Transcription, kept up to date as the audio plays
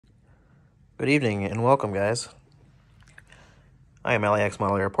Good evening and welcome, guys. I am LAX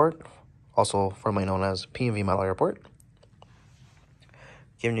Model Airport, also formerly known as PMV Model Airport.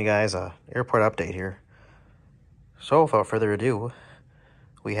 Giving you guys a airport update here. So without further ado,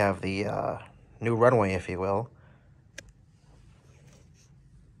 we have the new runway, if you will,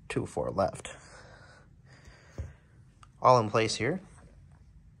 24 left. All in place here.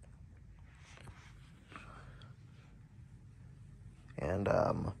 And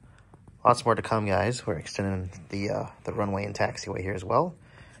lots more to come, guys. We're extending the runway and taxiway here as well,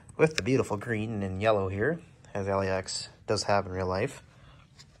 with the beautiful green and yellow here, as LAX does have in real life,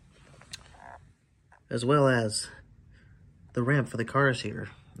 as well as the ramp for the cars here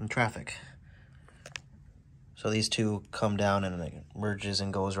and traffic. So these two come down and it merges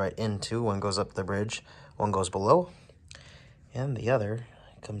and goes right into, one goes up the bridge, one goes below, and the other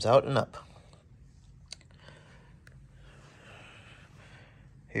comes out and up.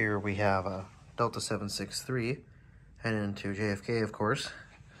 Here we have a Delta 763 heading into JFK, of course.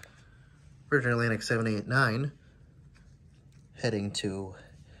 Virgin Atlantic 789 heading to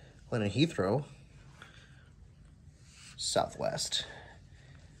London Heathrow. Southwest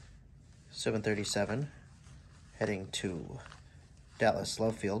 737 heading to Dallas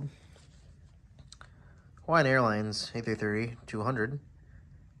Love Field. Hawaiian Airlines A330-200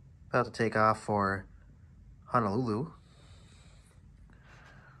 about to take off for Honolulu.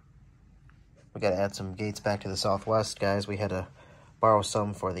 We got to add some gates back to the southwest, guys. We had to borrow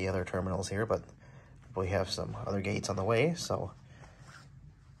some for the other terminals here, but we have some other gates on the way. So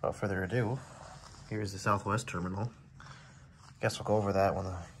without further ado, here's the southwest terminal. Guess we'll go over that when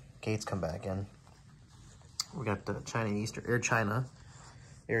the gates come back in. We got the Air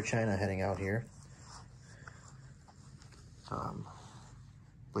China heading out here.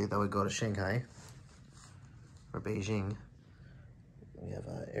 Believe that would go to Shanghai or Beijing. We have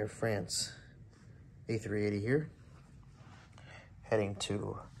Air France A380 here, heading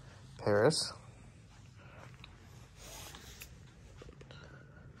to Paris.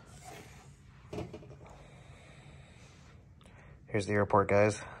 Here's the airport,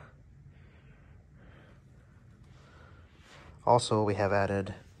 guys. Also, we have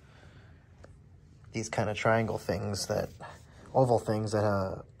added these kind of triangle things, oval things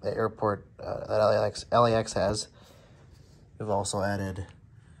that the airport, that LAX has. We've also added,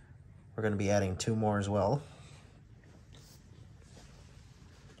 we're going to be adding two more as well.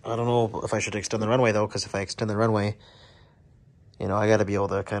 I don't know if I should extend the runway though, because if I extend the runway, I got to be able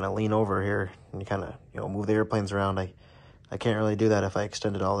to kind of lean over here and kind of, move the airplanes around. I can't really do that if I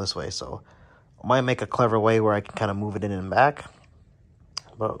extend it all this way, so I might make a clever way where I can kind of move it in and back,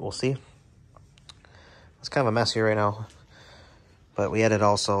 but we'll see. It's kind of a mess here right now, but we added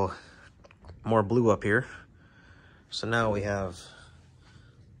also more blue up here. So now we have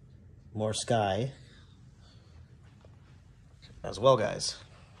more sky as well, guys.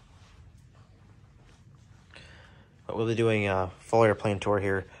 But we'll be doing a full airplane tour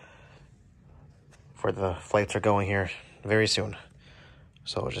here for the flights are going here very soon.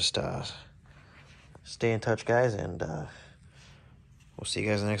 So just stay in touch, guys, and we'll see you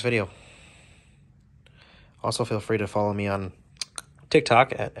guys in the next video. Also, feel free to follow me on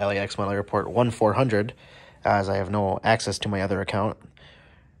TikTok at LAX Model Airport 1400, as I have no access to my other account.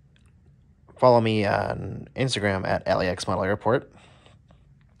 Follow me on Instagram at LAX Model Airport,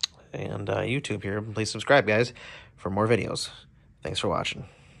 and YouTube here. Please subscribe, guys, for more videos. Thanks for watching.